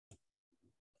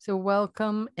So,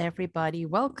 welcome everybody.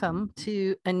 Welcome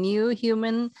to a new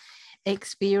human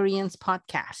experience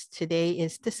podcast. Today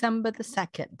is December the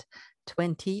 2nd,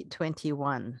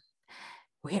 2021.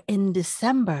 We're in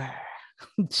December.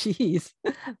 Jeez,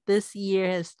 this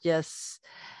year has just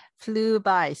flew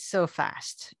by so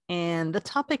fast. And the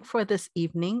topic for this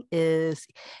evening is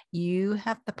You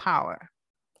Have the Power.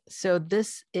 So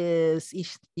this is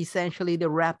essentially the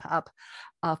wrap up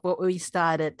of what we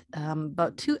started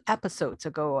about 2 episodes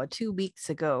ago or 2 weeks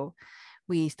ago.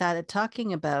 We started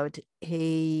talking about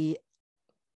a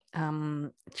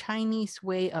Chinese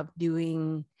way of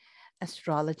doing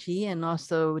astrology and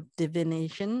also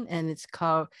divination, and it's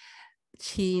called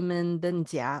Qi Men Den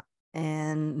Jia.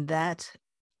 And that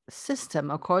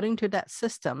system, according to that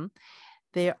system,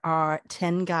 there are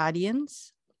 10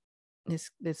 guardians.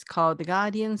 It's called the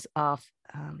Guardians of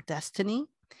Destiny.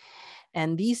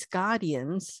 And these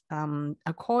guardians,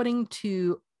 according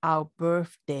to our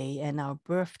birthday and our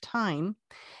birth time,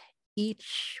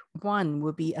 each one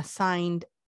will be assigned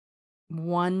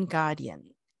one guardian.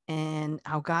 And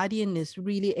our guardian is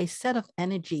really a set of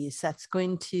energies that's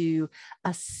going to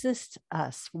assist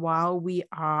us while we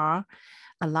are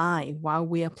alive, while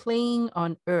we are playing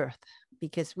on earth,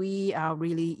 because we are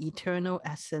really eternal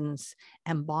essence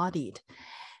embodied.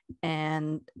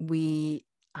 And we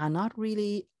are not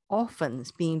really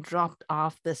orphans being dropped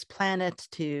off this planet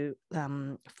to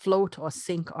float or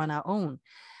sink on our own.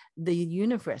 The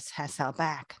universe has our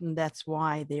back, and that's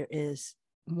why there is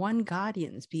one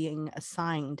guardian being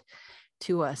assigned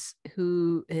to us,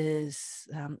 who is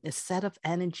a set of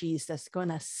energies that's going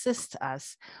to assist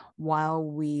us while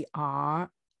we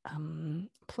are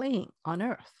playing on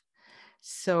earth.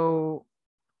 So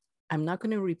I'm not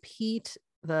going to repeat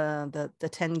the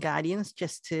 10 guardians,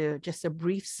 just a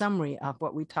brief summary of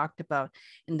what we talked about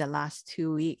in the last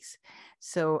 2 weeks.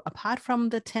 So apart from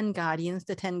the 10 guardians,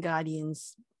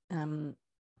 so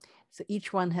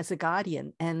each one has a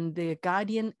guardian, and the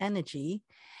guardian energy,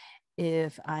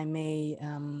 if I may,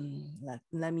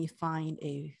 let me find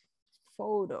a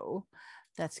photo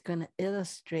that's going to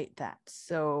illustrate that.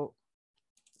 So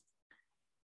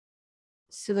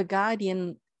the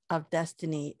guardian of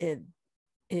destiny,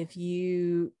 if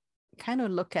you kind of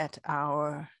look at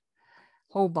our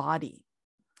whole body,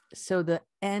 so the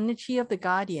energy of the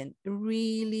guardian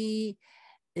really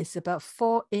is about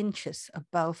 4 inches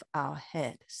above our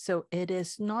head. So it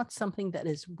is not something that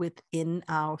is within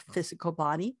our physical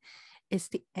body. It's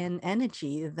an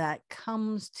energy that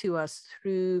comes to us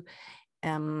through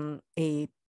a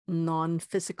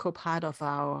non-physical part of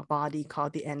our body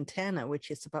called the antenna, which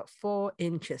is about 4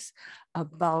 inches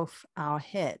above our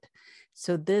head.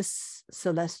 So these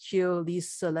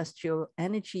celestial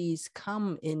energies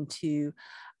come into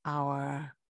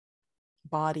our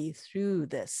body through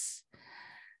the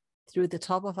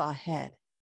top of our head.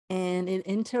 And it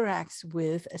interacts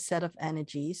with a set of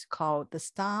energies called the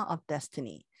Star of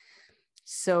Destiny.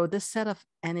 So this set of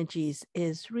energies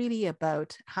is really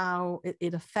about how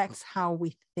it affects how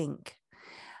we think,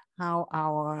 how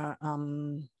our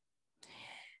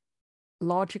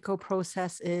logical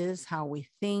process is, how we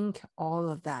think, all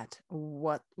of that,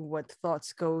 what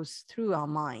thoughts goes through our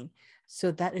mind.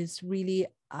 So that is really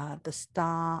the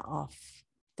Star of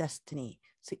Destiny.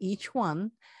 So each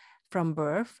one from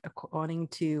birth, according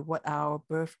to what our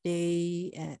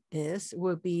birthday is,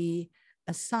 will be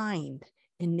assigned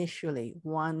initially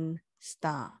one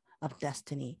star of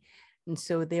destiny. And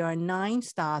so there are 9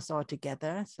 stars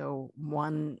altogether. So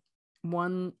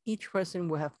each person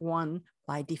will have one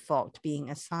by default being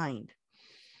assigned.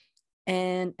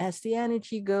 And as the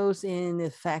energy goes in, it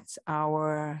affects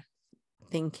our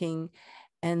thinking,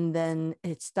 and then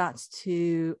it starts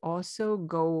to also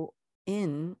go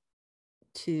in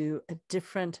to a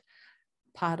different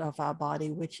part of our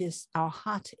body, which is our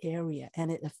heart area,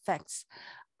 and it affects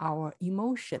our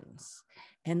emotions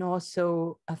and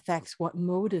also affects what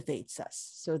motivates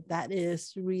us. So that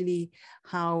is really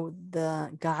how the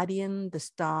guardian, the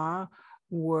star,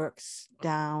 works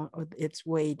down, or its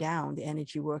way down. The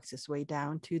energy works its way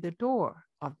down to the door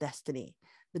of destiny.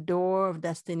 The door of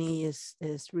destiny is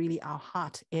really our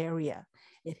heart area.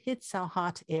 It hits our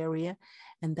heart area,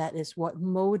 and that is what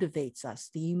motivates us,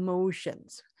 the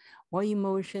emotions. What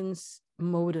emotions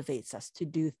motivates us to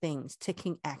do things,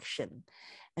 taking action.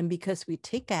 And because we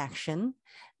take action,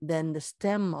 then the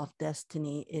stem of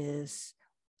destiny is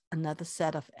another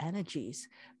set of energies,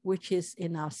 which is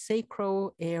in our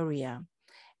sacral area.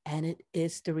 And it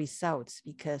is the results,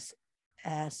 because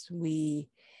as we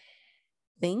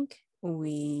think,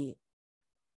 we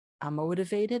are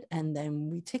motivated, and then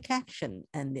we take action,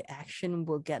 and the action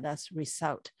will get us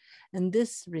result. And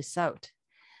this result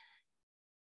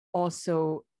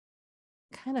also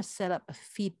kind of set up a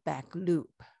feedback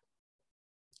loop,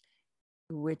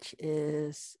 which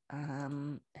is, I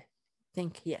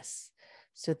think, yes.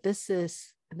 So this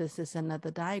is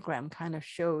another diagram, kind of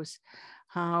shows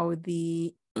how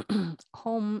the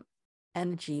home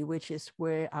energy, which is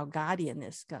where our guardian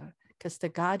is, because the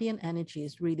guardian energy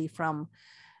is really from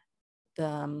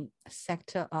the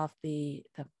sector of the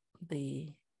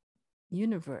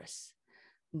universe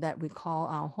that we call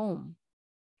our home,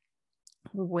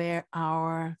 where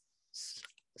our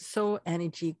soul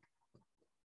energy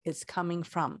is coming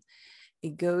from.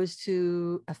 It goes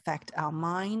to affect our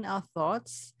mind, our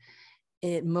thoughts.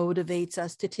 It motivates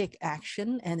us to take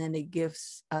action, and then it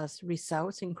gives us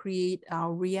results and create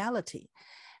our reality.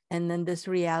 And then this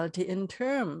reality in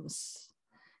turn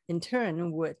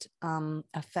would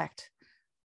affect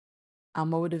our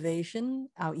motivation,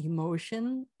 our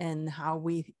emotion, and how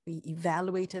we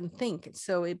evaluate and think.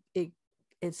 So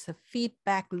it's a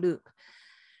feedback loop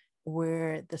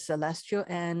where the celestial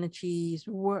energies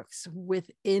works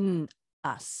within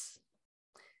us.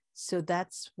 So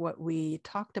that's what we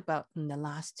talked about in the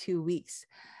last 2 weeks.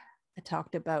 I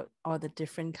talked about all the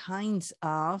different kinds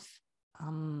of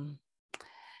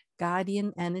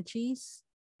guardian energies,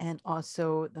 and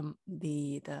also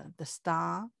the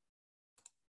star,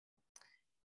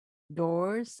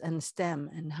 doors, and stem,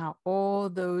 and how all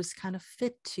those kind of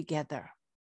fit together.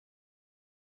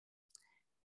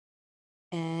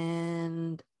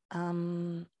 And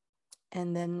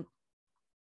then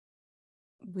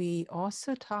we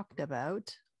also talked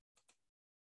about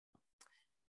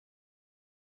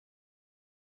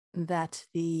that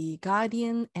the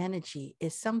guardian energy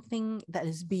is something that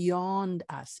is beyond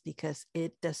us, because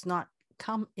it does not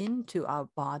come into our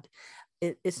body.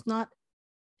 It's not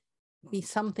be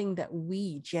something that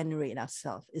we generate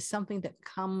ourselves. It's something that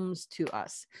comes to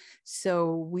us.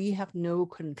 So we have no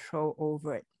control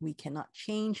over it. We cannot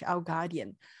change our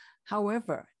guardian.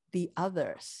 However, the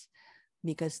others,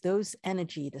 because those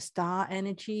energy, the star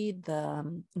energy,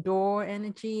 the door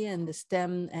energy, and the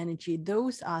stem energy,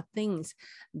 those are things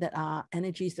that are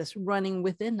energies that's running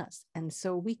within us. And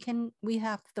so we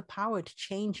have the power to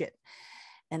change it.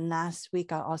 And last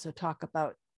week, I also talked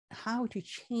about how to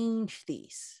change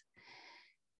these.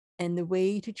 And the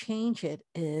way to change it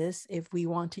is if we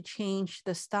want to change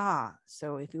the star.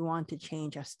 So if we want to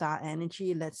change our star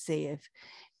energy, let's say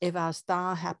if our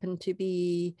star happened to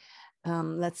be,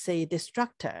 let's say,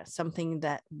 destructor, something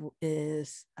that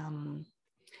is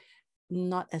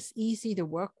not as easy to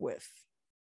work with.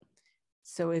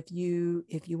 So if you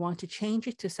want to change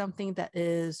it to something that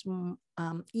is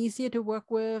easier to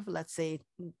work with, let's say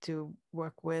to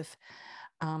work with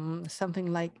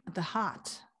something like the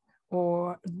heart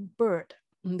or bird,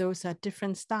 those are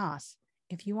different stars.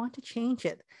 If you want to change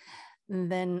it,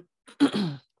 then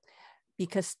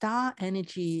because star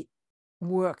energy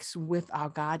works with our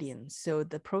guardian, so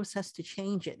the process to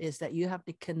change it is that you have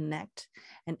to connect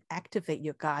and activate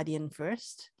your guardian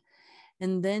first,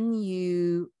 and then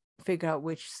you figure out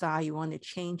which star you want to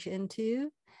change into,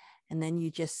 and then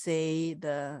you just say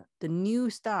the new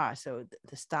star. So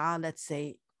the star, let's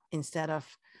say, instead of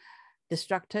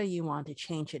destructor, you want to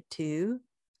change it to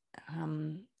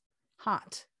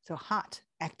heart. So heart,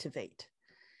 activate.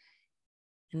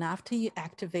 And after you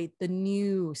activate the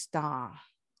new star,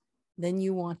 then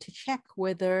you want to check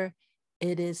whether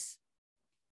it is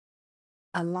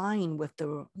aligned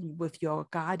with your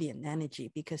guardian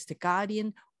energy, because the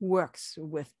guardian works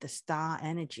with the star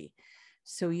energy.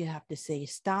 So you have to say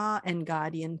star and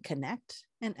guardian connect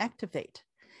and activate.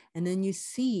 And then you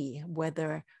see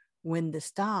whether when the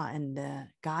star and the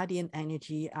guardian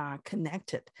energy are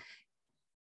connected,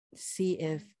 see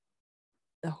if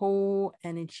the whole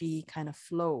energy kind of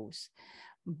flows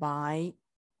by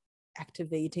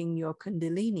activating your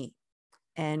Kundalini.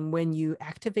 And when you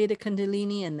activate a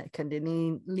Kundalini, and the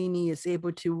Kundalini is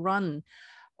able to run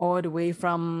all the way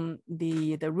from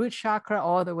the root chakra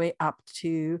all the way up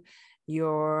to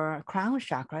your crown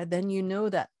chakra, then you know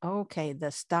that, okay,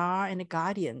 the star and the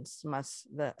guardians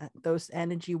those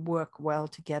energy work well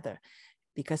together,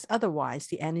 because otherwise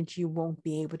the energy won't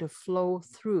be able to flow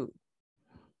through.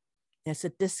 There's a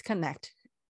disconnect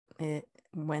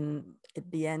when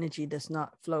the energy does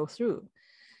not flow through.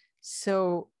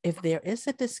 So if there is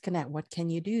a disconnect, what can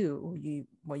you do?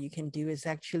 What you can do is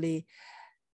actually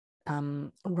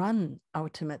run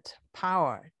ultimate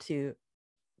power to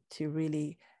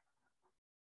really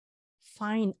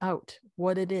find out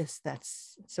what it is,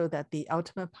 that's so that the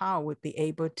ultimate power would be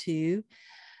able to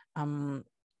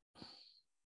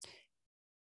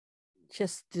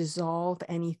just dissolve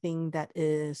anything that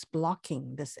is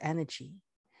blocking this energy.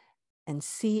 and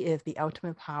see if the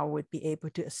ultimate power would be able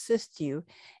to assist you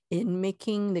in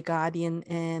making the guardian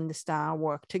and the star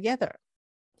work together.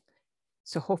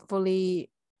 So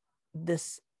hopefully the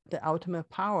ultimate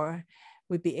power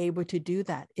would be able to do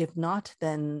that. If not,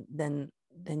 then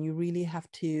you really have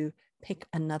to pick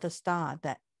another star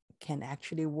that can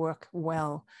actually work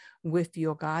well with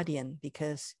your guardian,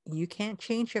 because you can't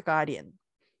change your guardian.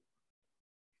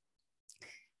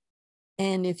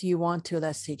 And if you want to,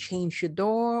 let's say, change your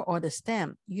door or the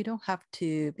stem, you don't have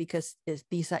to, because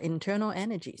these are internal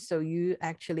energies. So you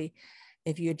actually,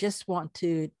 if you just want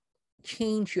to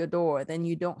change your door, then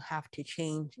you don't have to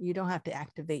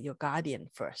activate your guardian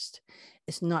first.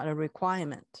 It's not a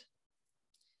requirement.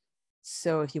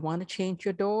 So if you want to change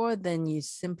your door, then you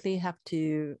simply have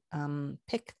to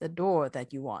pick the door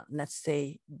that you want. Let's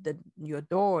say your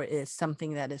door is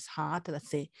something that is hard. Let's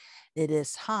say it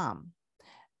is harm,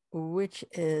 which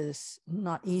is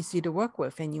not easy to work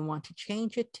with, and you want to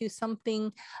change it to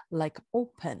something like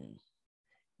open,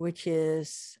 which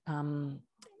is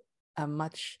a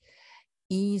much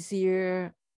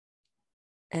easier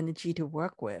energy to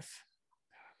work with.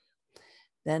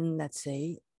 Then let's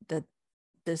say that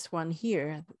this one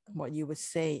here, what you would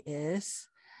say is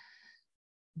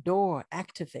door,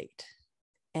 activate.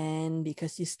 And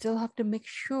because you still have to make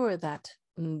sure that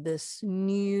this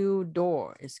new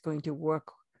door is going to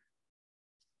work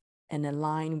and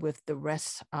align with the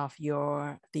rest of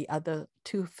the other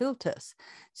two filters.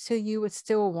 So you would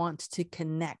still want to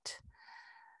connect,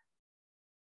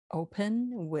 open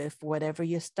with whatever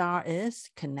your star is,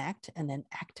 connect, and then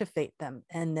activate them,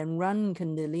 and then run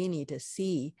Kundalini to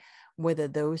see whether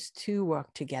those two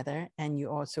work together. And you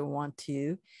also want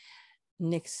to,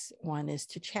 next one is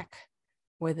to check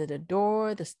whether the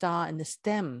door, the star, and the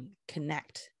stem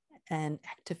connect and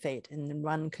activate, and then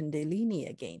run Kundalini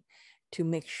again to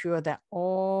make sure that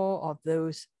all of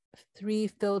those three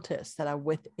filters that are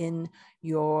within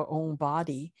your own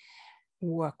body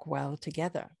work well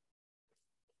together.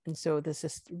 And so this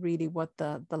is really what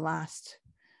the last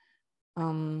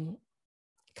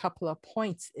couple of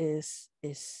points is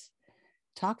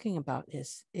talking about,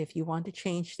 is if you want to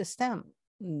change the stem,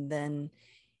 then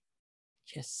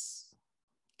just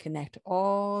connect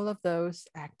all of those,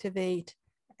 activate,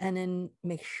 and then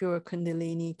make sure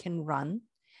Kundalini can run.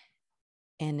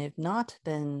 And if not,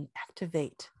 then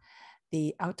activate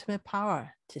the ultimate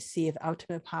power to see if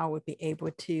ultimate power would be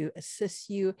able to assist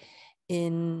you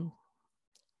in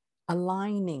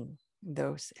aligning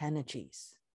those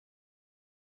energies.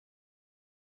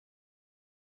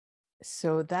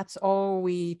 So that's all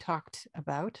we talked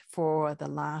about for the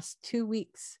last 2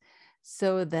 weeks.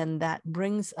 So then that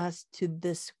brings us to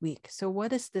this week. So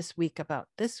what is this week about?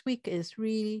 This week is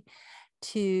really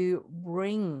to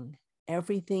bring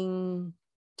everything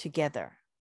together.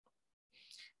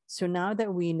 So now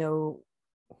that we know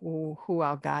who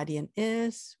our guardian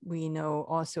is, we know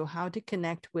also how to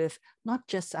connect with not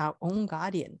just our own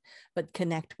guardian, but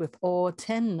connect with all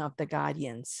 10 of the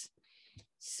guardians,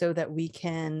 so that we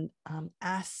can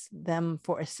ask them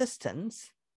for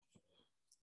assistance.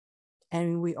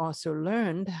 And we also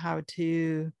learned how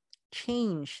to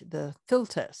change the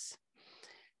filters.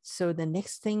 So the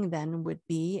next thing then would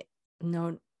be,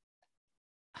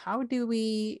 how do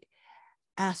we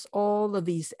ask all of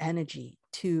these energy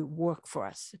to work for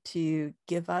us, to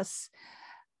give us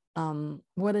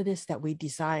what it is that we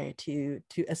desire, to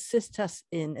assist us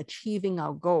in achieving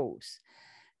our goals.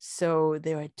 So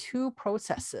there are two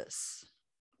processes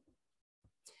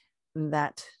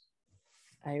that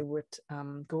I would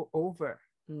go over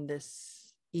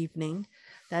this evening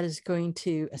that is going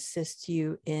to assist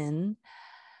you in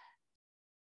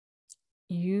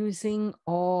using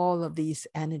all of these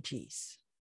energies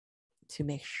to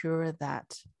make sure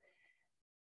that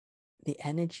the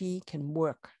energy can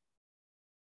work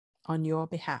on your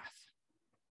behalf.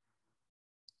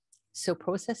 So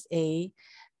process A,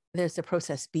 there's a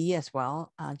process B as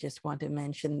well. I just want to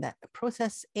mention that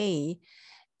process A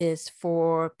is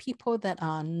for people that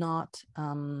are not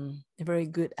very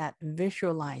good at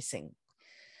visualizing.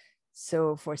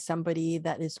 So for somebody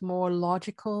that is more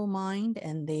logical mind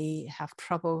and they have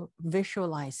trouble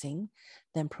visualizing,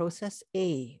 then process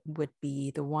A would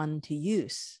be the one to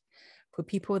use. For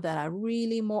people that are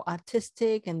really more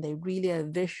artistic and they really are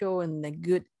visual and they're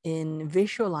good in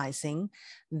visualizing,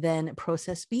 then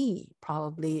process B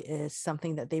probably is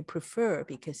something that they prefer,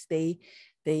 because they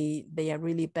are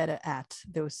really better at,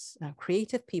 those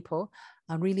creative people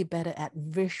are really better at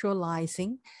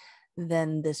visualizing.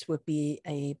 Then this would be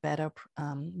a better,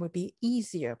 would be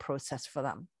easier process for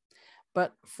them.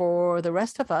 But for the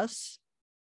rest of us,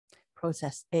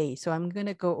 process A. So I'm going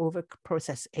to go over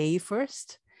process A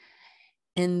first.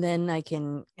 And then I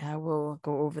will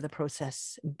go over the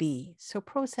process B. So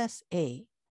process A,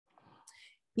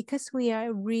 because we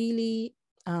are really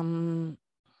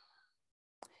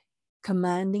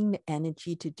commanding the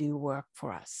energy to do work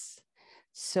for us.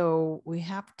 So we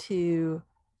have to,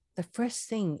 the first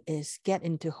thing is get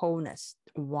into wholeness.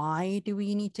 Why do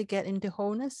we need to get into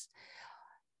wholeness?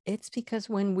 It's because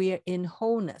when we're in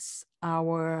wholeness,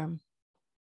 our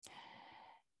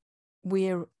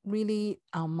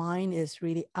mind is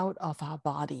really out of our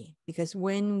body. Because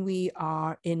when we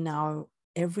are in our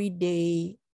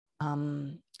everyday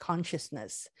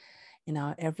consciousness, in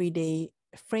our everyday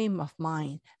frame of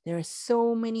mind, there are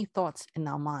so many thoughts in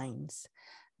our minds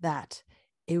that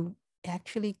it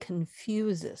actually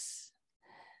confuses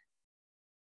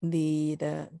the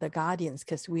guardians,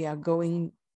 because we are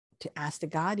going to ask the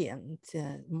guardian,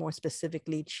 more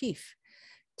specifically chief,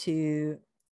 to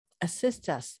assist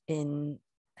us in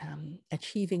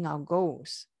achieving our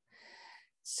goals.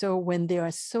 So when there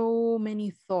are so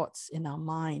many thoughts in our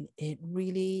mind, it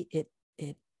really it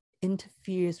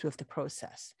interferes with the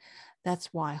process.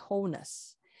 That's why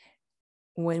wholeness,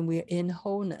 when we're in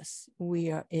wholeness,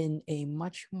 we are in a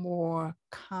much more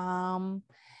calm,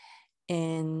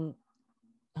 and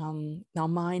our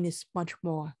mind is much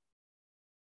more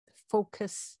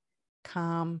focused,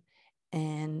 calm,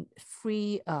 and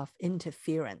free of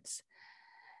interference.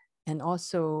 And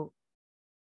also,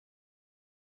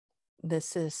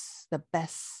 this is the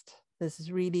best, this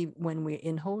is really, when we're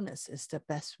in wholeness, is the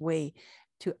best way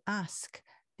to ask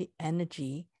the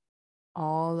energy,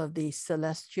 all of the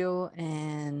celestial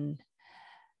and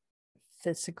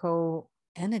physical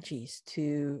energies,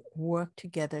 to work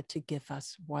together to give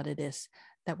us what it is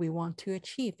that we want to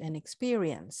achieve and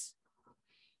experience.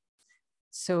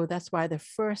 So that's why the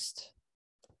first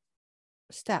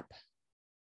step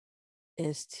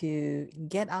is to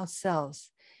get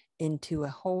ourselves into a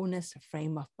wholeness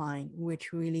frame of mind,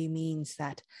 which really means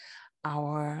that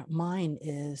our mind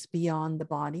is beyond the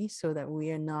body, so that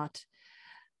we are not,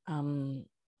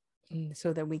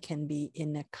 so that we can be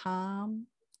in a calm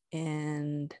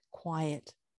and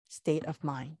quiet state of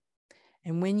mind.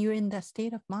 And when you're in that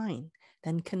state of mind,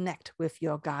 then connect with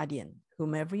your guardian,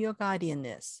 whomever your guardian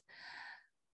is.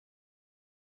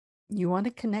 You want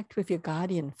to connect with your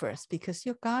guardian first, because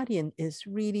your guardian is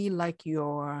really like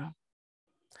your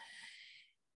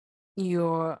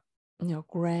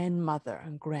grandmother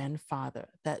and grandfather,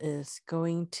 that is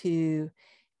going to,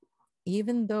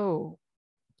 even though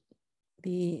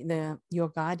your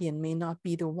guardian may not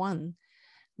be the one,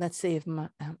 let's say if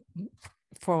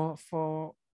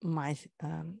for my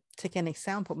take an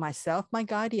example, myself, my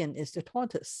guardian is the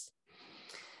tortoise.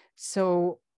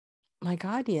 So my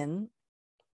guardian,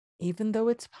 even though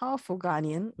it's powerful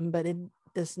guardian, but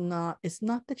it's not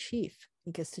the chief,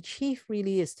 because the chief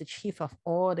really is the chief of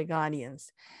all the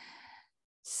guardians.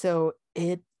 So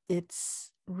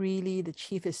it's really, the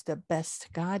chief is the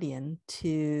best guardian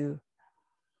to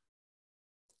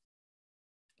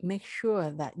make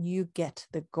sure that you get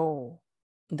the goal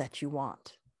that you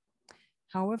want.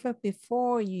 However,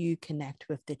 before you connect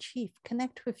with the chief,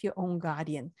 connect with your own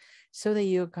guardian, so that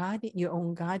your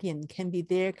own guardian can be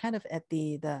there, kind of at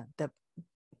the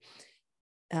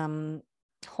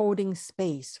holding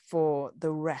space for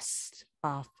the rest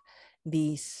of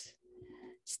these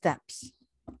steps.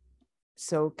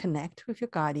 So connect with your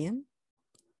guardian.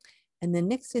 And the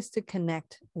next is to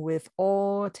connect with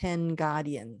all 10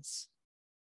 guardians.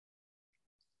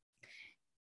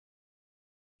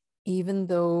 Even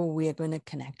though we are going to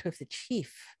connect with the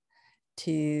chief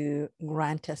to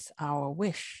grant us our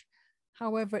wish,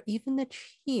 however, even the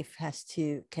chief has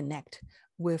to connect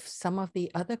with some of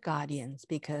the other guardians,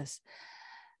 because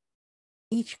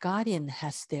each guardian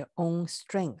has their own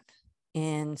strength,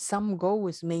 and some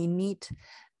goals may need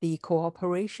the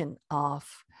cooperation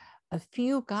of a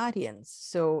few guardians.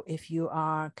 So if you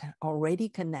are already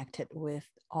connected with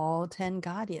all 10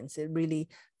 guardians, it really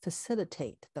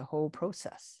facilitates the whole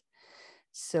process.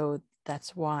 So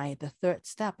that's why the third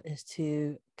step is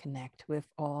to connect with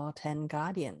all 10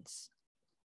 guardians.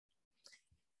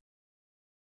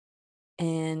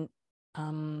 And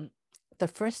the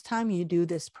first time you do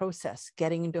this process,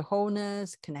 getting into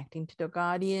wholeness, connecting to the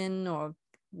guardian, or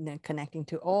connecting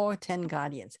to all 10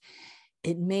 guardians,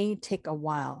 it may take a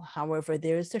while. However,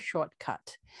 there is a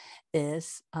shortcut.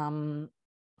 Is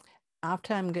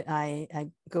after I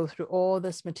go through all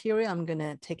this material, I'm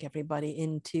gonna take everybody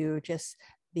into just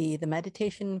the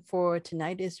meditation for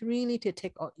tonight is really to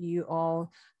take you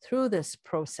all through this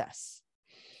process.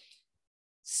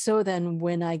 So then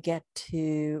when I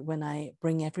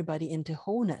bring everybody into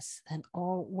wholeness, and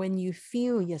when you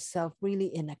feel yourself really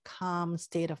in a calm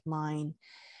state of mind,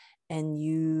 and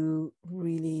you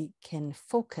really can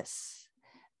focus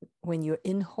when you're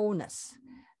in wholeness,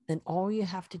 then all you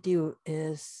have to do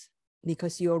is,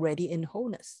 because you're already in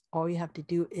wholeness, all you have to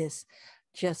do is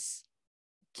just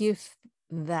give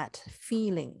that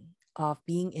feeling of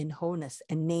being in wholeness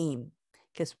a name.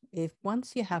 Because if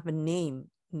once you have a name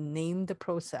the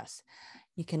process.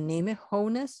 You can name it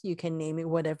wholeness, you can name it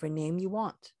whatever name you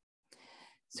want.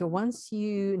 So once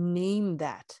you name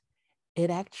that, it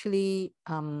actually,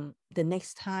 the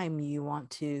next time you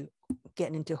want to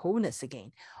get into wholeness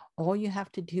again, all you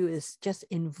have to do is just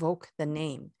invoke the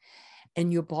name,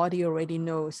 and your body already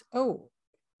knows, oh,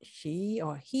 he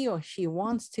or she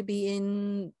wants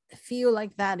to feel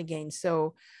like that again.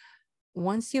 So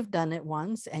once you've done it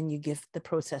once and you give the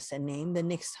process a name, the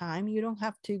next time you don't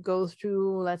have to go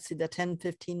through, let's say, the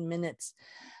 10-15 minutes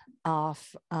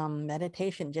of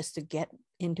meditation just to get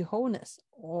into wholeness.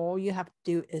 All you have to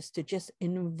do is to just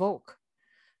invoke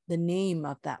the name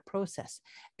of that process,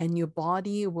 and your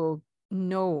body will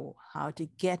know how to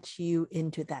get you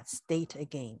into that state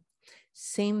again.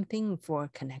 Same thing for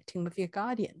connecting with your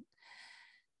guardian,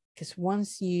 because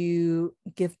once you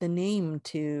give the name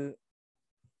to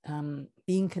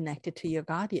being connected to your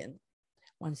guardian,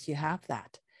 once you have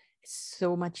that, it's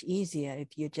so much easier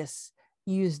if you just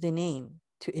use the name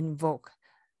to invoke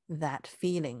that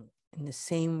feeling. And the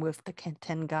same with the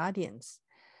 10 guardians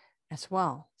as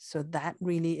well. So that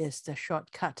really is the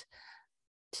shortcut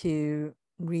to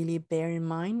really bear in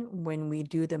mind when we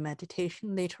do the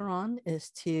meditation later on, is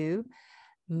to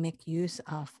make use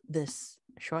of this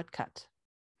shortcut.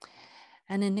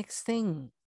 And the next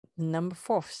thing, number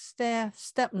 4,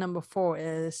 step number 4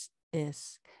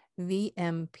 is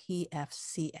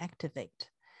VMPFC activate.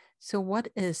 So what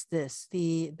is this?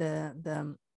 The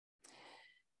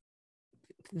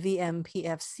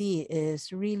VMPFC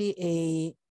is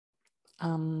really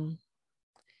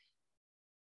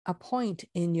a point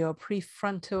in your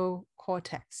prefrontal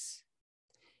cortex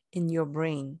in your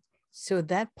brain. So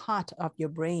that part of your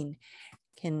brain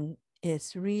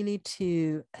is really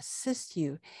to assist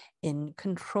you in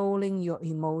controlling your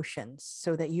emotions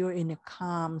so that you're in a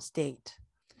calm state.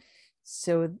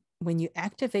 So when you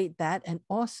activate that, and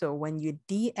also when you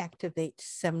deactivate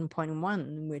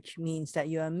 7.1, which means that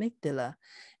your amygdala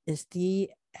is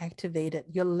deactivated,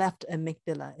 your left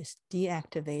amygdala is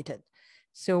deactivated.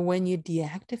 So when you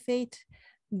deactivate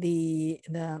the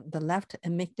left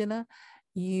amygdala,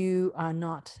 you are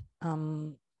not,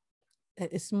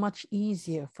 it's much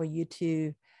easier for you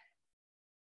to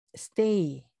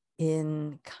stay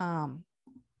in calm,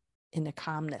 in the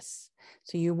calmness.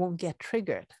 So you won't get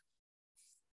triggered,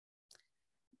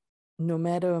 no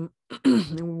matter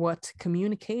what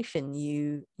communication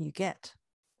you get.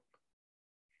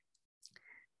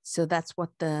 So that's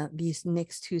what these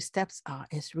next 2 steps are,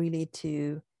 is really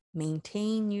to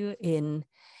maintain you in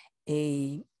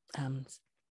a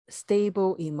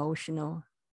stable emotional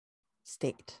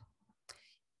state.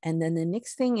 And then the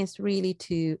next thing is really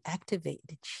to activate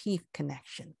the chief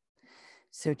connection.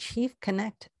 So chief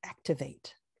connect,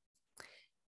 activate.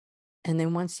 And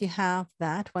then once you have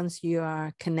that, once you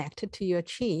are connected to your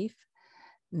chief,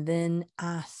 then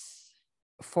ask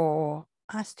the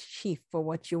chief for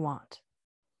what you want.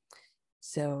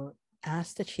 So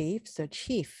ask the chief, so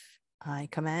chief, I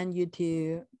command you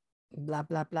to blah,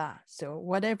 blah, blah. So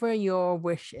whatever your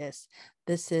wish is,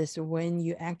 this is when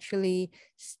you actually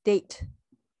state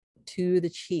to the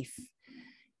chief,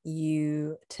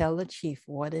 you tell the chief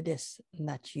what it is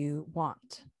that you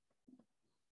want.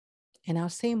 And I'll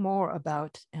say more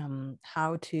about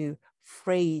how to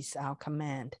phrase our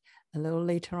command a little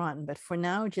later on. But for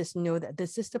now, just know that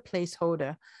this is the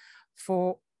placeholder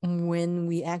for when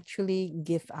we actually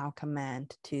give our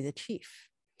command to the chief.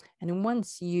 And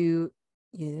once you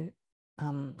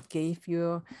gave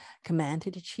your command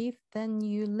to the chief, then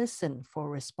you listen for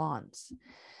response.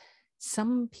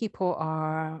 Some people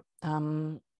are,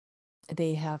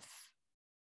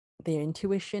 their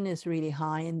intuition is really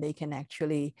high, and they can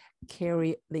actually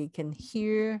they can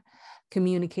hear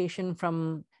communication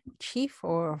from chief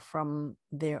or from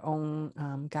their own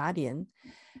guardian.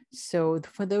 So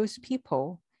for those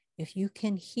people, if you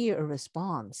can hear a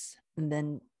response, and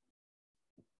then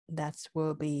that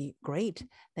will be great.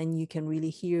 Then you can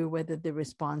really hear whether the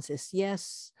response is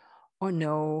yes or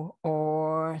no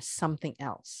or something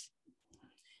else.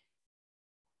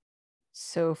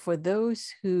 So for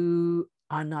those who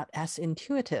are not as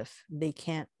intuitive,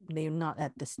 they're not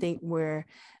at the state where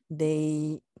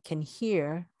they can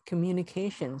hear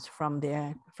communications from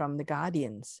the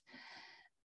guardians,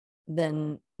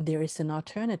 then there is an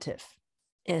alternative,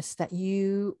 is that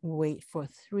you wait for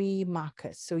 3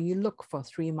 markers. So you look for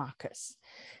 3 markers.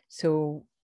 So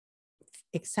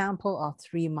example of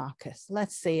 3 markers.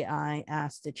 Let's say I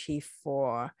asked the chief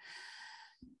for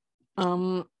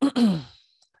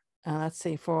let's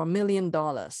say for $1 million,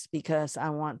 because I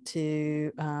want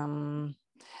to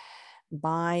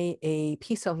buy a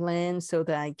piece of land so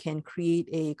that I can create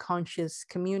a conscious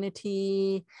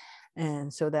community,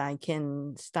 and so that I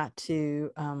can start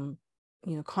to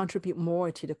contribute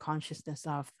more to the consciousness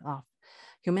of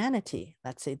humanity.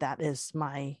 Let's say that is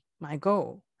my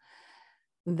goal.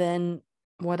 Then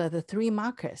what are the 3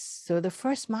 markers? So the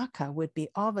first marker would be,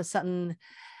 all of a sudden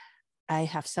I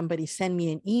have somebody send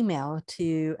me an email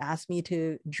to ask me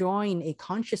to join a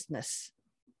consciousness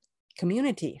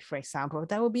community, for example.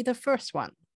 That would be the first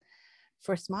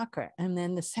marker. And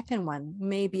then the second one,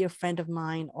 maybe a friend of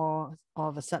mine all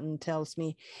of a sudden tells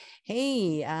me,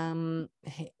 hey,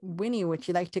 Winnie, would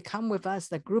you like to come with us?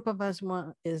 The group of us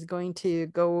is going to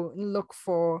go look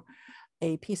for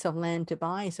a piece of land to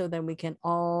buy, so that we can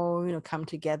all come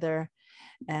together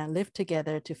and live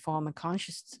together to form a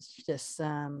consciousness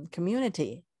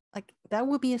community. Like, that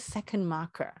would be a second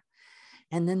marker.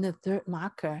 And then the third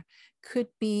marker could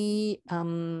be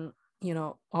all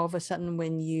of a sudden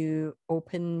when you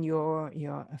open your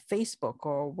Facebook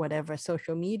or whatever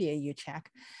social media you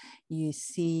check, you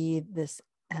see this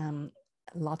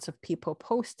lots of people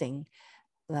posting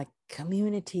like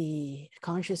community,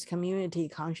 conscious community,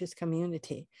 conscious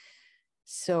community.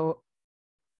 So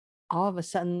all of a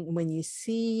sudden, when you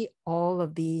see all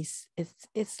of these,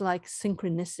 it's like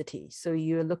synchronicity. So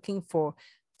you're looking for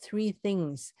 3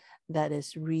 things that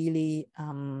is really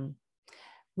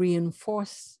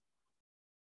reinforced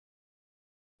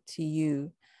to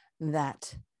you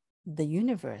that the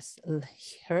universe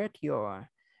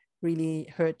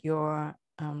really heard your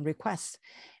request,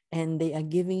 and they are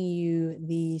giving you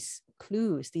these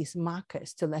clues, these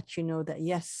markers to let you know that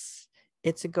yes,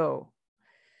 it's a go.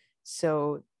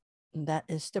 So that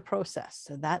is the process.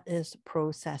 So that is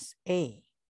process A.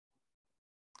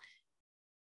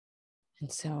 And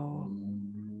so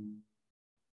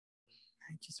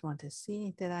I just want to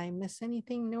see, did I miss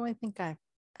anything? No, I think I've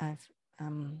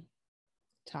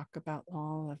talked about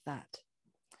all of that.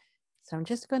 So I'm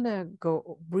just going to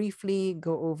briefly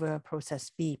go over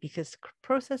process B, because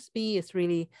process B is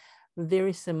really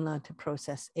very similar to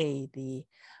process A.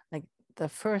 The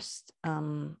first,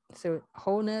 so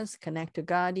wholeness, connect to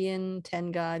guardian,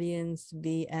 10 guardians,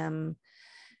 VM,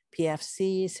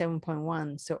 PFC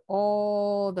 7.1. So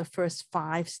all the first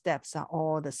 5 steps are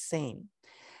all the same.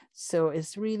 So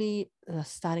it's really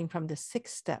starting from the 6th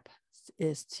step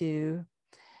is to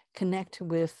connect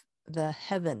with the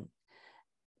heaven,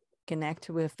 connect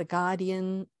with the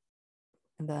guardian,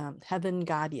 the heaven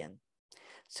guardian.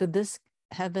 So this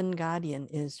heaven guardian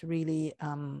is really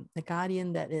the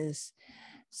guardian that is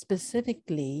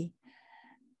specifically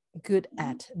good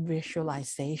at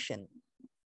visualization.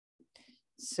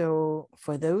 So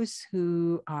for those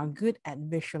who are good at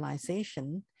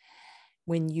visualization,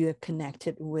 when you're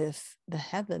connected with the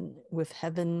heaven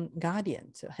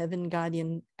guardian, so heaven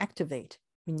guardian activate,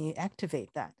 when you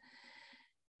activate that,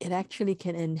 it actually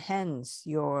can enhance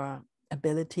your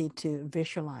ability to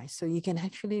visualize. So you can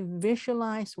actually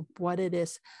visualize what it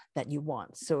is that you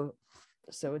want. So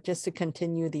just to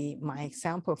continue my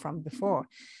example from before,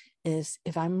 is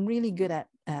if I'm really good at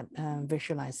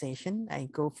visualization, I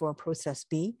go for process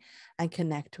B, I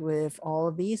connect with all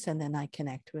of these, and then I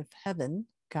connect with heaven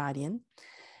guardian,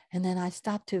 and then I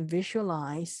start to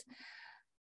visualize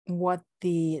what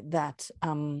that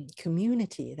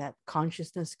community, that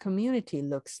consciousness community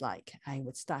looks like. I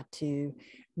would start to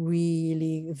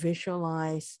really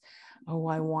visualize, oh,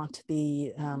 I want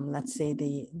let's say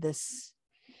this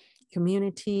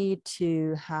community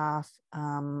to have,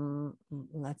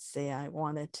 let's say I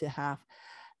wanted to have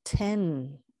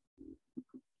 10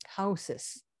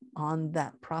 houses on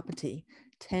that property,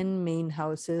 10 main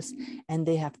houses, and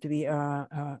they have to be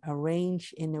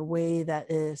arranged in a way that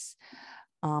is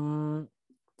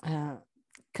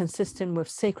consistent with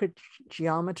sacred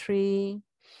geometry.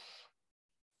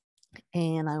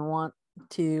 And I want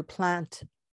to plant,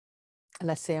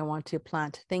 let's say I want to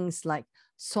plant things like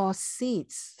source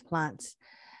seeds, plants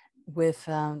with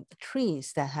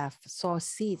trees that have source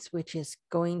seeds, which is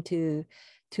going to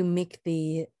make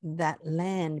that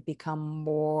land become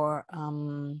more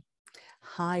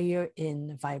higher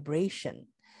in vibration.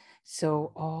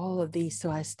 So all of these,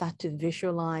 so I start to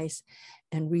visualize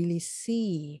and really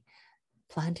see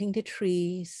planting the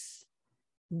trees,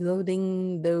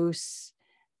 building those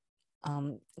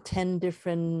 10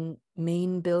 different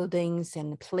main buildings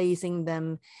and placing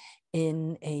them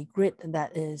in a grid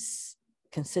that is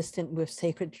consistent with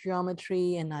sacred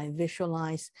geometry. And I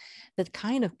visualize the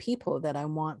kind of people that I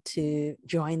want to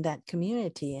join that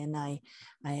community. And I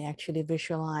actually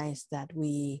visualize that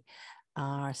we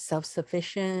are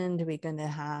self-sufficient. We're going to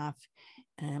have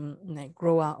like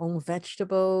grow our own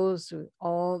vegetables,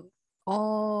 all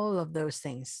of those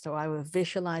things. So I will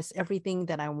visualize everything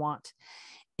that I want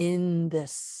in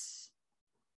this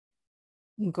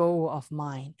goal of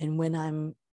mine. And when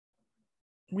I'm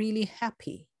really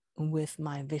happy with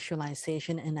my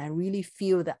visualization and I really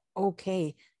feel that,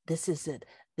 okay, this is it.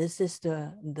 This is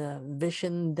the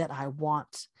vision that I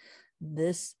want.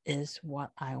 This is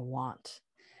what I want.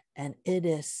 And it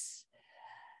is,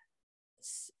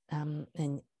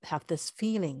 and have this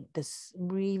feeling, this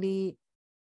really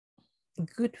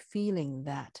good feeling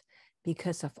that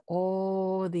because of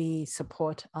all the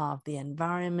support of the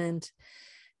environment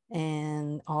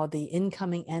and all the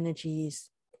incoming energies,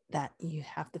 that you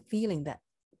have the feeling that,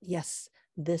 yes,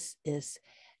 this is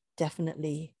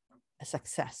definitely a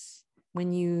success.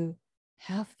 When you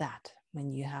have that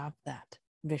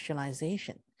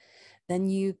visualization, then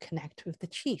you connect with the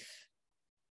chief.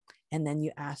 And then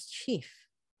you ask chief.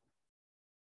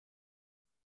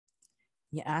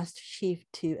 You ask chief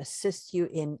to assist you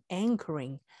in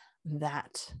anchoring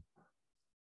that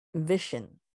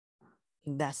vision.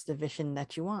 That's the vision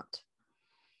that you want.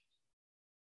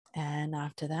 And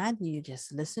after that, you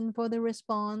just listen for the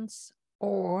response,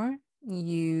 or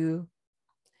you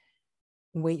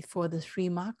wait for the 3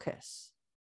 markers.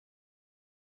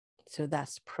 So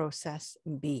that's process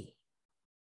B.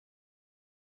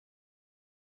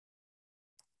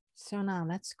 So now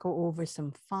let's go over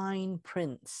some fine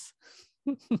prints.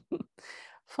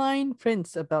 Fine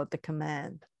prints about the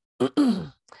command.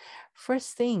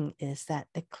 First thing is that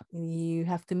you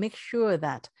have to make sure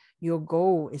that your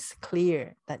goal is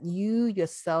clear, that you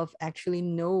yourself actually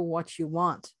know what you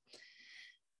want.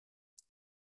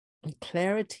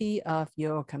 Clarity of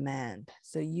your command.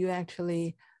 So you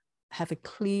actually have a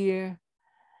clear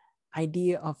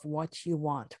idea of what you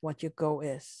want, what your goal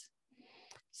is.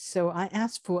 So I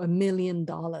asked for $1 million.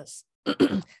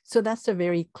 So that's a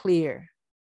very clear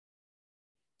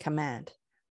command.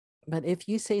 But if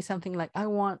you say something like, I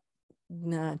want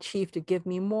chief to give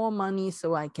me more money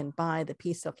so I can buy the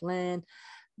piece of land,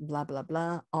 blah, blah,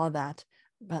 blah, all that.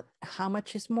 But how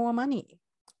much is more money?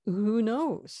 Who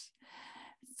knows?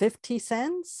 50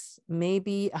 cents,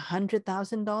 maybe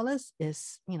 $100,000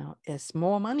 is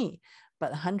more money,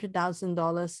 but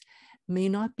 $100,000 may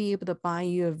not be able to buy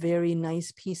you a very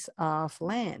nice piece of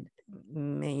land,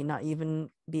 may not even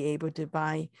be able to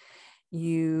buy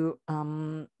you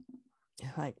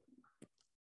like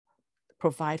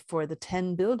provide for the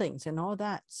 10 buildings and all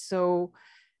that. So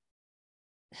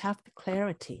have the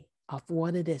clarity of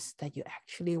what it is that you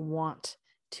actually want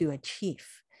to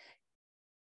achieve,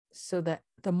 so that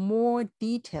the more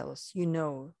details you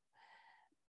know,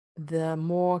 the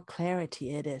more clarity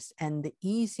it is, and the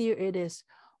easier it is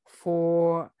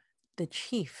for the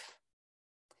chief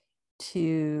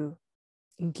to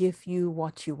give you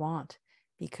what you want,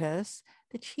 because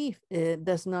the chief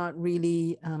does not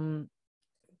really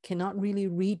cannot really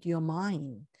read your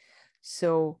mind.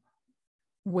 So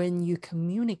when you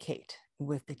communicate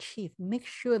with the chief, make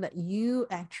sure that you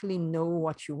actually know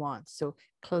what you want. So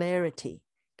clarity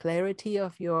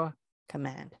of your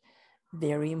command,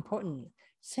 very important.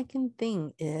 Second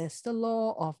thing is the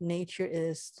law of nature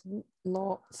is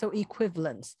law, so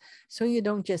equivalence. So you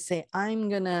don't just say, I'm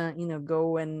gonna,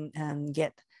 go and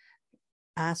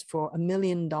ask for $1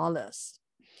 million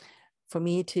for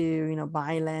me to,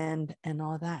 buy land and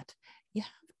all that. You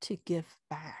have to give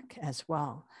back as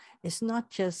well. It's not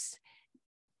just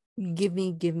give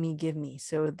me, give me, give me.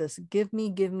 So this give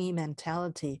me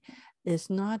mentality is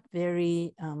not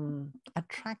very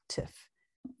attractive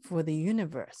for the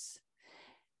universe.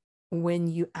 When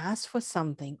you ask for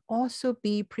something, also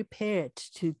be prepared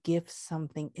to give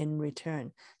something in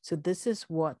return. So this is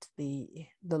what the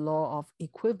law of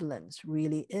equivalence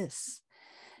really is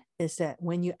that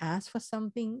when you ask for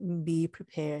something, be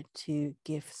prepared to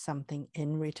give something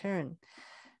in return.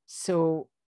 So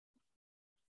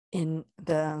in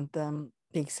the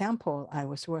example I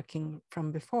was working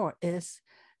from before is,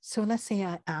 so let's say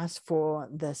I ask for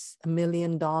this $1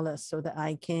 million so that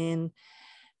I can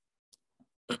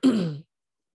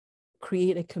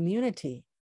create a community.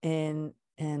 And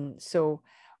so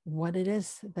what it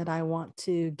is that I want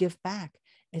to give back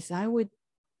is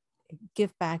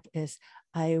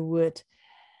I would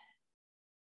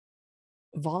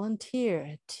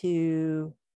volunteer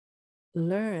to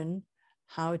learn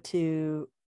how to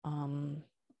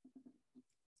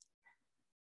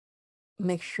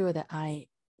make sure that I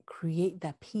create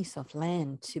that piece of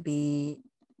land to be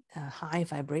high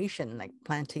vibration, like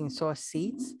planting source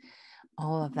seeds,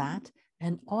 all of that.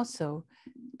 And also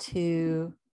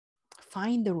to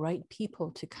find the right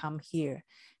people to come here,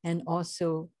 and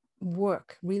also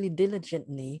work really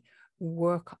diligently,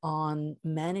 work on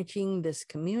managing this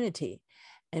community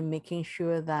and making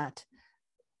sure that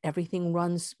everything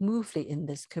runs smoothly in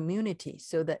this community,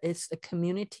 so that it's a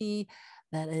community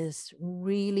that is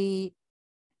really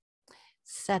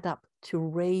set up to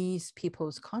raise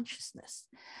people's consciousness,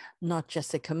 not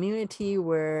just a community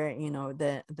where, you know,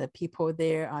 the people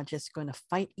there are just going to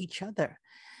fight each other.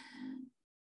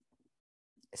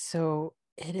 So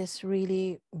it is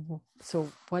really,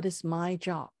 so what is my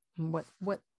job? What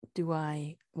do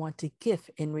I want to give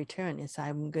in return? Is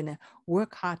I'm going to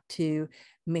work hard to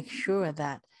make sure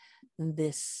that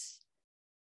this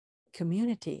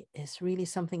community is really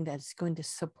something that's going to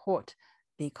support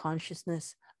the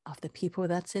consciousness of the people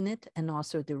that's in it, and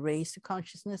also to raise the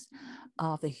consciousness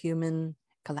of the human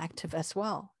collective as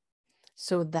well.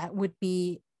 So that would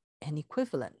be an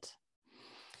equivalent.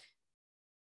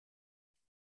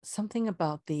 Something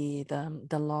about the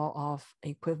law of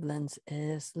equivalence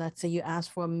is, let's say you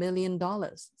ask for $1 million.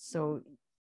 So,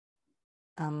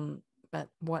 but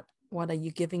what are you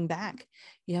giving back?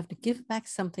 You have to give back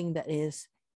something that is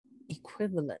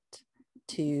equivalent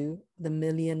to the $1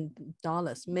 million,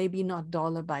 maybe not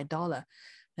dollar by dollar.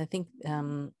 I think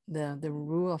the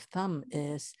rule of thumb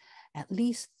is at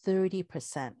least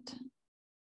 30%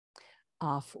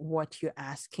 of what you're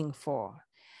asking for.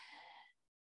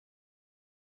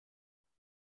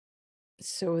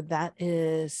 So that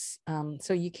is,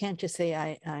 so you can't just say,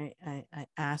 I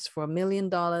ask for $1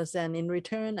 million and in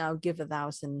return, I'll give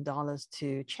 $1,000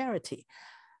 to charity.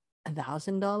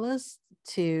 $1,000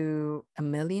 to $1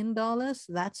 million,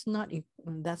 that's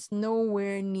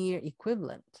nowhere near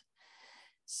equivalent.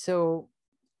 So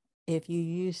if you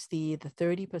use the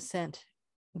 30%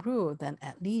 rule, then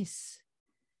at least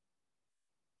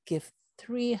give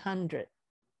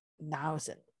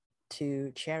 300,000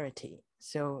 to charity.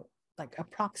 So like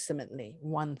approximately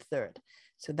 1/3.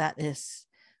 So that is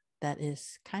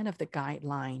kind of the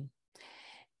guideline.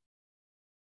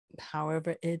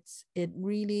 However,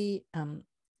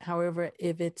 however,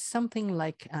 if it's something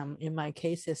like, in my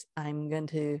cases, I'm going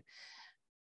to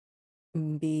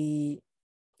be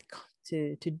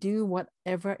to do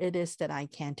whatever it is that I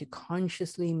can to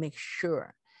consciously make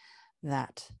sure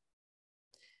that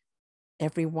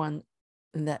everyone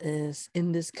that is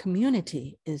in this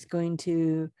community is going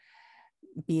to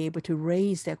be able to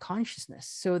raise their consciousness.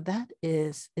 So that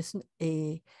isn't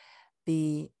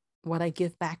what I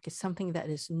give back is something that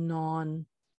is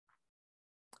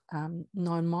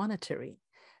non-monetary.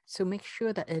 So make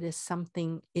sure that it is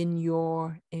something in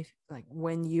your, like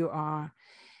when you are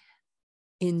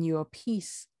in your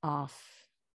peace of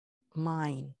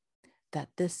mind, that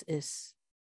this is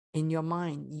in your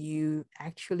mind, you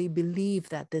actually believe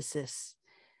that this is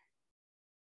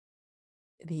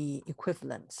the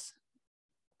equivalence.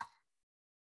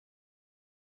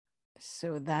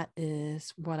 So that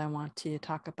is what I want to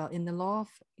talk about in the law of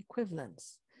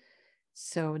equivalence.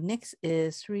 So next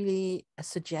is really a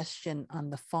suggestion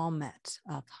on the format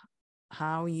of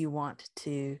how you want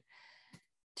to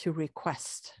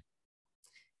request.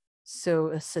 So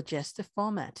a suggested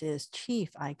format is, Chief,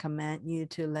 I command you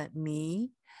to let me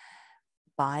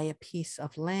buy a piece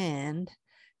of land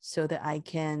so that I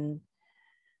can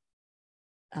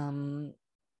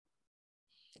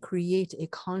create a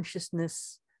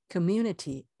consciousness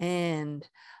community, and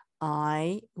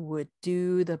I would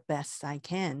do the best I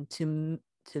can to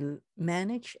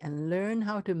manage and learn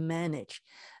how to manage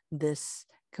this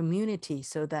community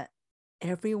so that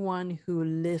everyone who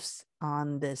lives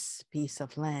on this piece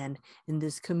of land in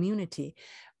this community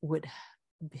would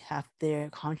have their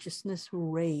consciousness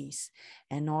raised,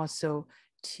 and also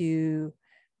to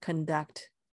conduct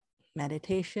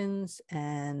meditations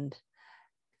and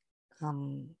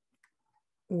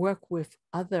work with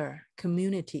other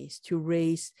communities to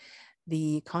raise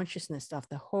the consciousness of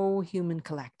the whole human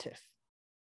collective.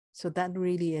 So that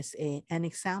really is an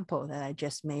example that I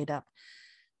just made up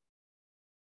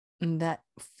that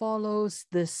follows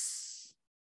this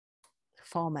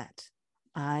format.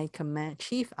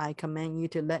 Chief, I command you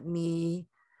to let me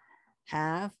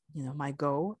have, my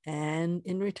goal, and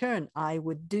in return, I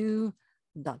would do ...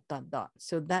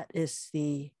 So that is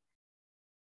the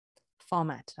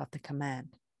format of the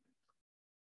command.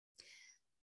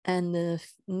 And the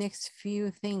next few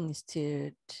things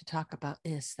to talk about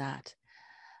is that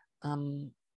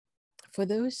For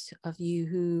those of you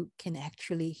who can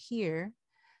actually hear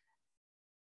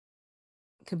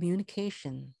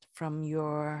communication from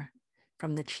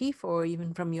the chief or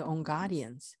even from your own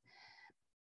guardians,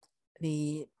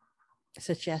 the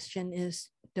suggestion is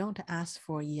don't ask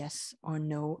for yes or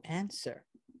no answer.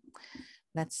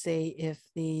 Let's say if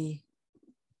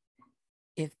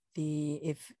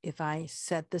I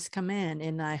said this command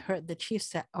and I heard the chief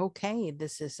say, okay,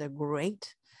 this is a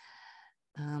great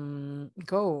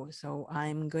goal, so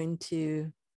I'm going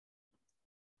to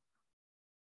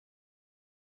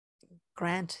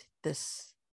grant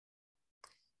this.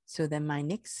 So then my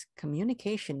next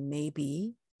communication may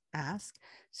be ask,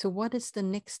 so what is the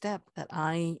next step that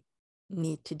I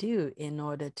need to do in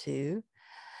order to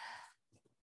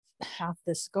have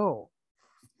this goal?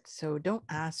 So don't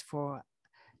ask for,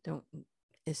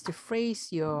 is to phrase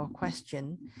your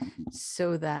question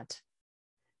so that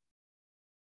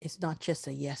it's not just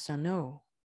a yes or no.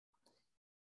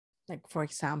 Like, for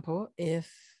example, if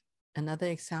another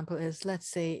example is, let's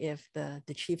say if the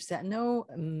chief said, no,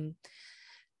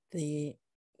 we're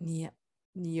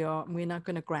not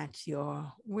going to grant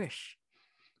your wish.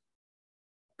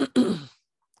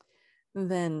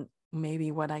 Then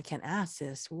maybe what I can ask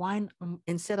is, why,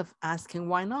 instead of asking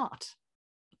why not,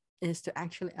 is to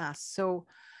actually ask, so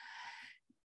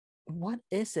what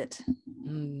is it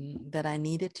that I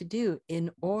needed to do in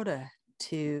order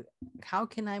to, how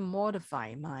can I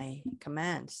modify my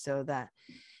command so that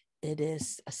it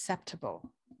is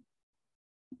acceptable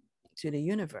to the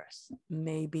universe?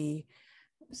 Maybe,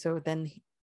 so then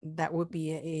that would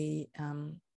be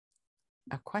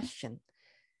a question.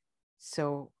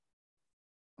 So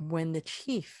when the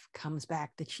chief comes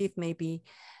back, the chief may be,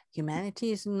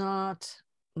 humanity is not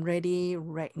ready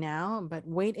right now, but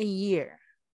wait a year.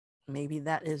 Maybe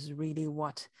that is really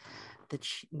what the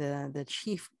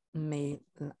chief may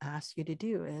ask you to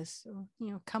do, is,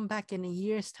 come back in a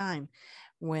year's time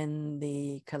when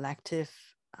the collective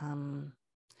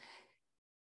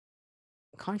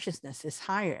consciousness is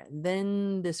higher.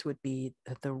 Then this would be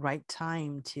the right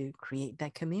time to create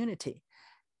that community.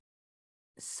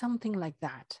 Something like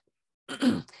that.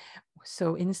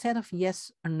 So instead of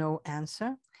yes or no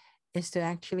answer, is to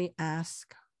actually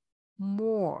ask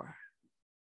more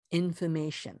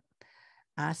information,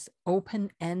 ask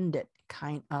open-ended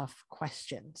kind of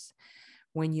questions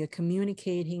when you're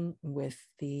communicating with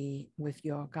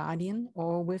your guardian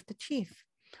or with the chief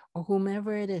or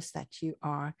whomever it is that you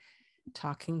are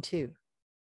talking to.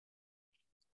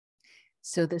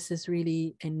 So this is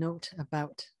really a note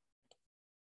about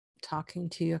talking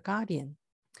to your guardian.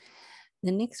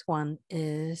 The next one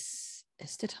is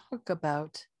to talk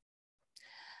about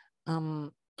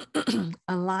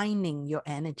aligning your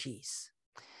energies.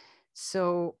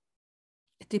 So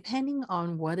depending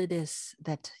on what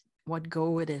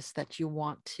goal it is that you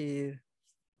want to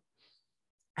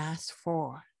ask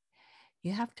for,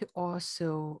 you have to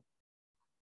also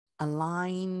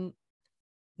align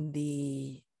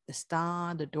the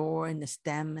star, the door, and the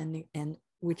stem, and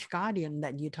which guardian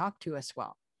that you talk to as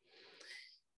well.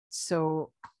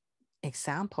 So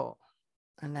example,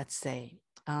 and let's say,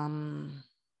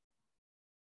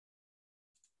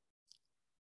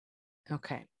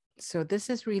 okay, so this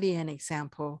is really an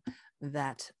example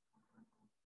that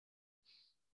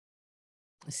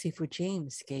Sifu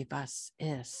James gave us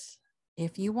is,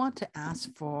 if you want to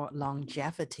ask for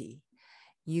longevity,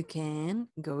 you can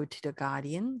go to the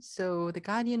guardian. So the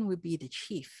guardian would be the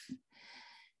chief.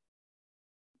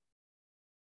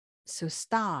 So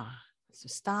star,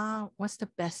 what's the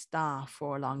best star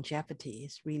for longevity?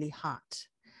 It's really hot.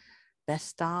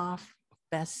 Best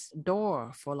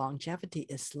door for longevity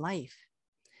is life.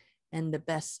 And the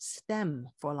best stem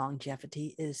for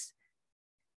longevity is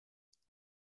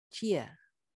Jia.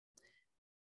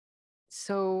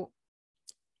 So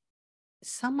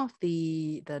some of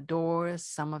the doors,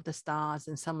 some of the stars,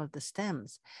 and some of the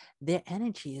stems, their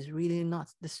energy is really not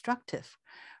destructive.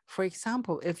 For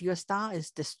example, if your star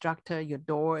is destructor, your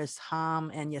door is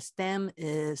harm, and your stem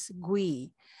is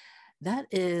gui, that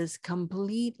is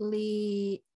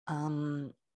completely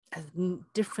a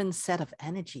different set of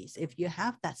energies. If you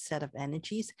have that set of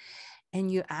energies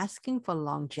and you're asking for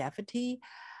longevity,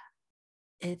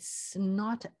 it's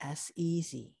not as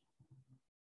easy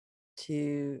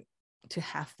to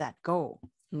have that goal,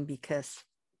 because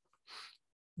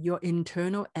your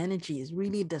internal energies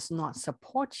really does not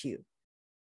support you,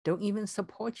 don't even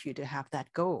support you to have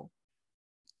that goal.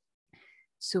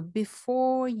 So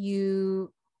before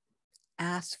you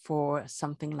ask for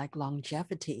something like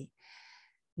longevity,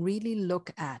 really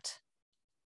look at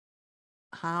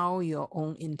how your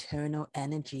own internal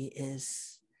energy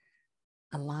is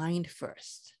aligned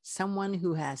first. Someone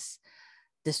who has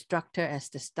destructor as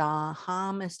the star,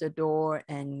 harm as the door,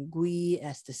 and gui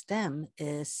as the stem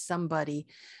is somebody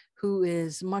who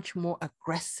is much more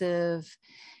aggressive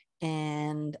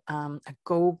and a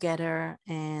go-getter.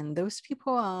 And those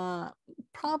people are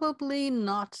probably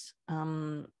not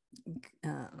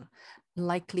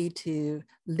likely to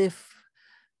live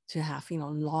to have,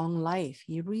 long life.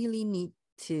 You really need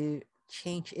to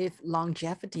change. If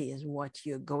longevity is what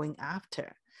you're going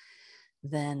after,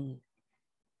 then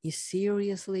you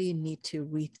seriously need to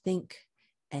rethink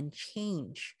and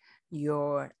change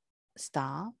your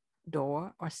star,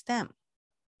 door, or stem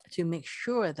to make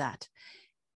sure that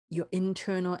your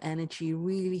internal energy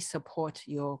really support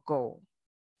your goal.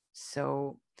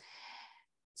 So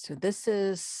this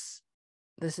is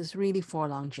really for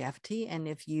longevity. And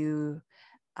if you,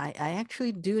 I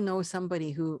actually do know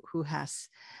somebody who has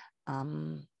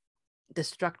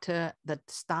destructor, the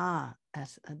star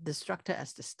as a destructor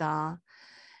as the star,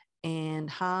 and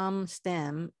harm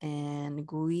stem and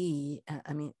gui,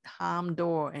 harm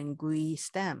door and gui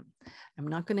stem. I'm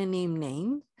not going to name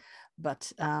names,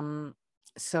 but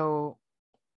so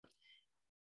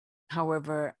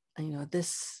however,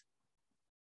 this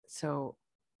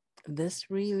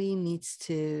really needs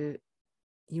to,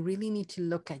 you really need to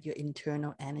look at your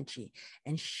internal energy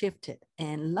and shift it.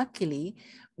 And luckily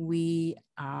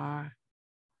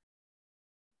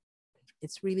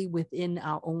it's really within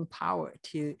our own power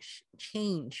to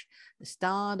change the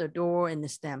star, the door, and the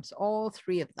stems, all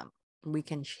three of them. We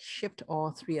can shift all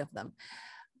three of them.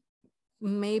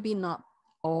 Maybe not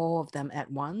all of them at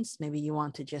once. Maybe you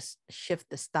want to just shift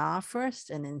the star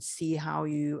first and then see how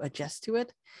you adjust to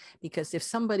it. Because if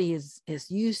somebody is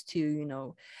used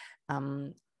to,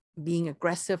 being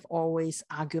aggressive, always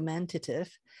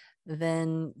argumentative,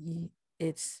 then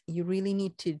you really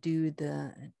need to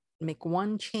make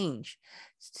one change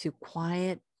to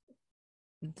quiet,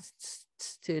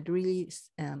 to really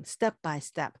step by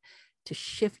step to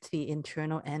shift the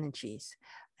internal energies.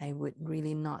 I would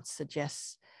really not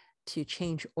suggest to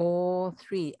change all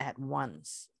three at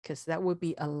once, because that would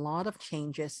be a lot of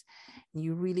changes.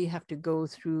 You really have to go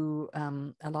through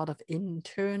a lot of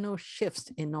internal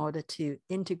shifts in order to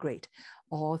integrate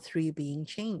all three being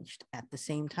changed at the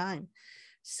same time.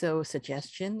 So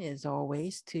suggestion is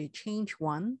always to change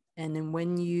one. And then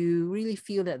when you really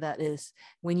feel that is,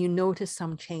 when you notice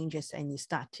some changes and you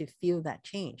start to feel that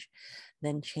change,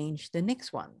 then change the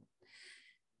next one.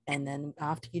 And then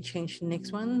after you change the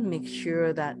next one, make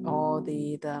sure that all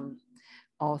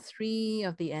three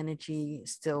of the energy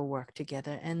still work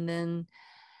together. And then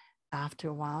after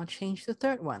a while, change the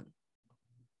third one,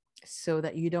 so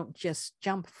that you don't just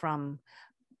jump from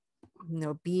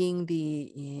being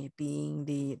the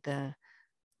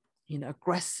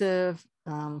aggressive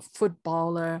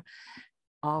footballer.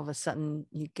 All of a sudden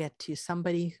you get to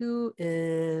somebody who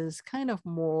is kind of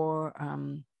more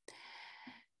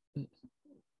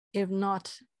if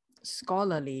not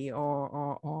scholarly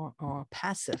or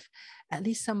passive, at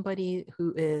least somebody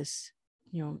who is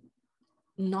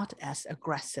not as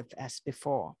aggressive as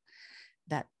before.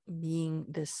 That being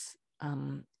this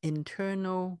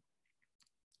internal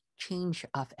change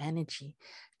of energy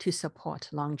to support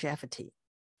longevity.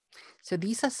 So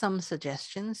these are some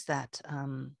suggestions that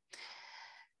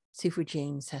Sifu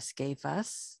James has gave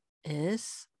us.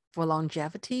 Is for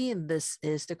longevity, this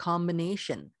is the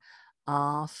combination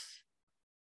of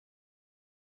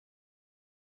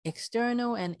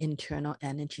external and internal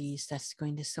energies that's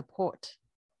going to support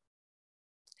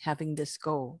having this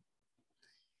goal.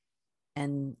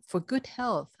 And for good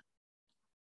health,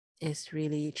 is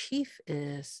really chief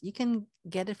is, you can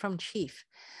get it from chief,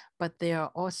 but there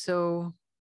are also,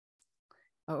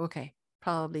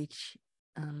 probably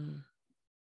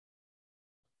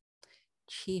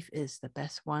chief is the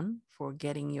best one for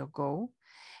getting your goal.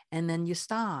 And then your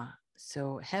star.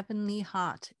 So heavenly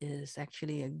heart is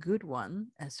actually a good one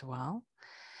as well.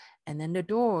 And then the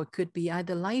door could be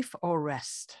either life or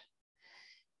rest.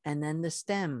 And then the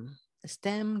stem. The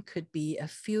stem could be a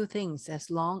few things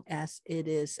as long as it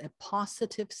is a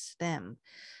positive stem.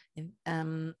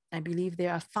 I believe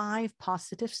there are 5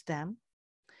 positive stems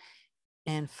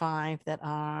and 5 that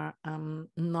are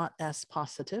not as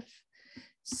positive.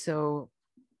 So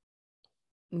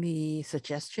the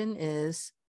suggestion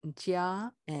is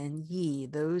Jia and Yi.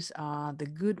 Those are the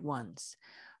good ones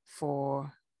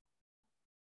for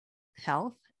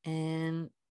health.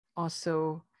 And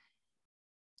also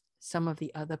some of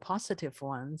the other positive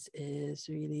ones is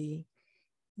really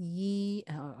Yi,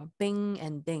 Bing,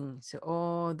 and Ding. So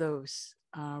all those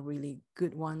are really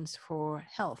good ones for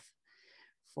health,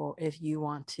 for if you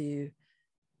want to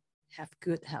have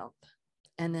good health.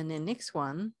 And then the next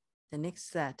one, the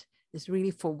next set is really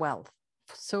for wealth.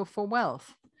 So for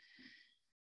wealth,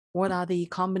 what are the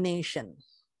combination?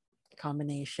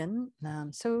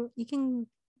 So you can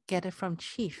get it from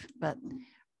chief, but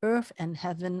earth and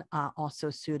heaven are also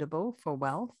suitable for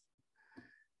wealth.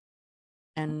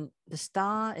 And the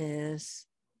star is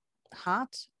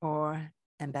heart or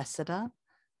ambassador.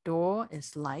 Door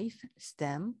is life.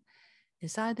 Stem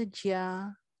is either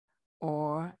Jia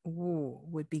or Wu,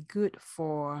 would be good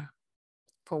for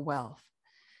wealth.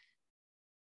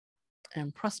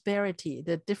 And prosperity,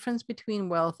 the difference between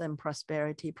wealth and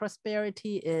prosperity.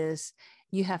 Prosperity is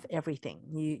you have everything.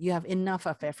 You have enough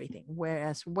of everything.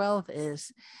 Whereas wealth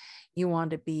is you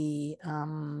want to be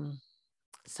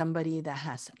somebody that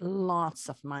has lots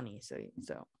of money. So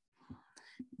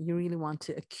you really want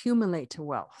to accumulate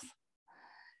wealth.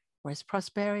 Whereas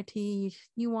prosperity,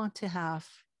 you want to have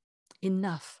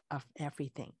enough of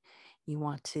everything. You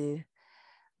want to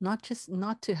not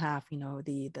to have,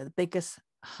 the biggest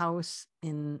house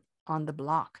on the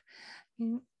block.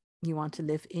 You want to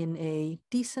live in a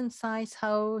decent sized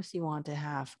house. You want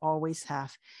to always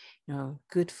have,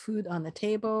 good food on the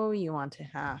table. You want to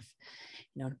have,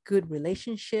 good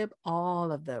relationship,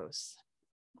 all of those.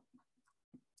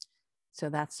 So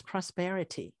that's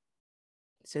prosperity.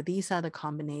 So these are the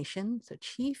combinations. So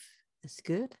chief is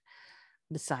good.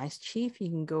 Besides chief, you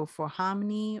can go for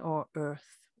harmony or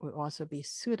earth would also be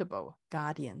suitable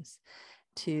guardians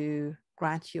to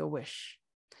grant your wish.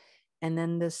 And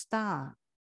then the star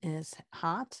is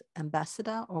heart,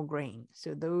 ambassador, or grain.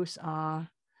 So those are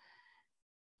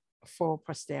for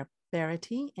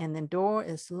prosperity. And then door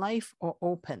is life or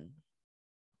open.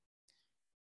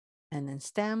 And then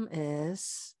stem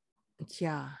is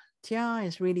Jia. Jia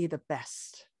is really the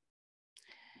best.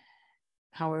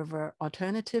 However,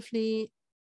 alternatively,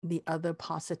 the other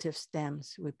positive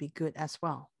stems would be good as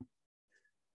well.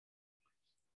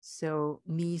 So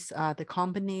these are the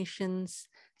combinations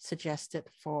suggested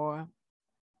for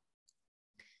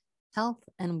health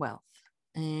and wealth.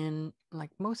 And like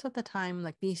most of the time,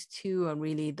 like these two are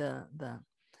really the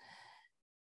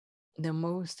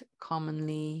most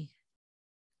commonly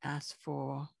asked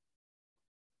for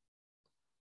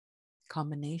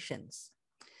combinations.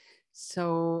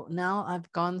 So now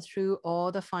I've gone through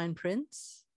all the fine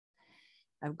prints.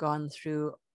 I've gone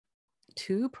through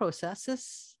 2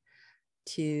 processes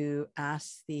to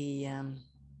ask to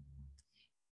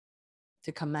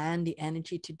command the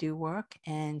energy to do work.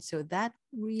 And so that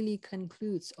really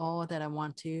concludes all that I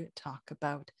want to talk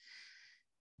about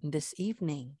this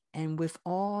evening. And with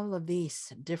all of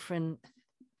these different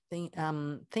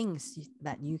things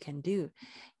that you can do,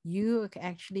 you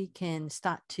actually can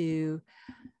start to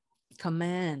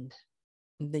command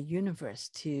the universe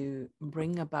to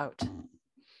bring about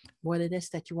what it is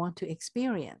that you want to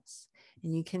experience.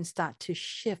 And you can start to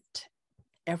shift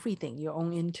everything, your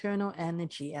own internal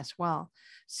energy as well.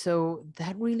 So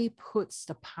that really puts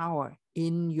the power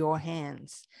in your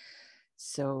hands.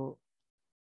 So,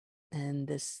 and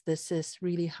this is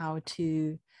really how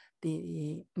to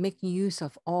make use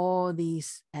of all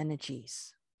these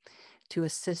energies to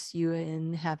assist you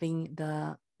in having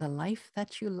the life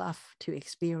that you love to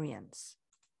experience.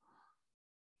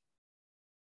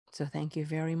 So thank you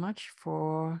very much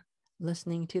for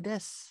listening to this.